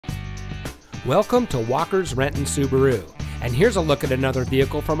Welcome to Walker's Renton Subaru, and here's a look at another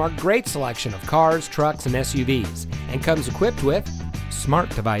vehicle from our great selection of cars, trucks, and SUVs, and comes equipped with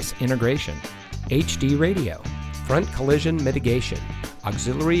smart device integration, HD radio, front collision mitigation,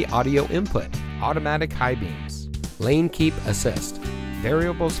 auxiliary audio input, automatic high beams, lane keep assist,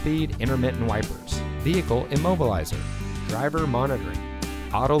 variable speed intermittent wipers, vehicle immobilizer, driver monitoring,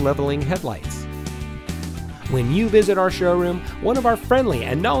 auto leveling headlights. When you visit our showroom, one of our friendly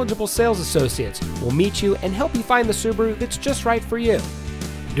and knowledgeable sales associates will meet you and help you find the Subaru that's just right for you.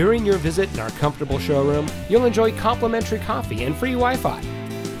 During your visit in our comfortable showroom, you'll enjoy complimentary coffee and free Wi-Fi.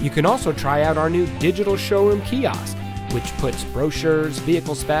 You can also try out our new digital showroom kiosk, which puts brochures,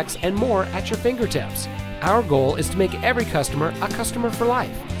 vehicle specs, and more at your fingertips. Our goal is to make every customer a customer for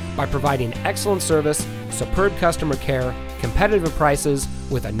life by providing excellent service, superb customer care, competitive prices,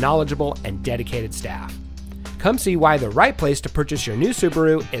 with a knowledgeable and dedicated staff. Come see why the right place to purchase your new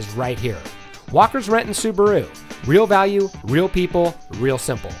Subaru is right here. Walker's Renton Subaru. Real value, real people, real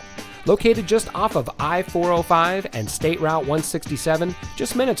simple. Located just off of I-405 and State Route 167,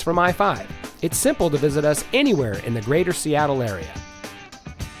 just minutes from I-5. It's simple to visit us anywhere in the greater Seattle area.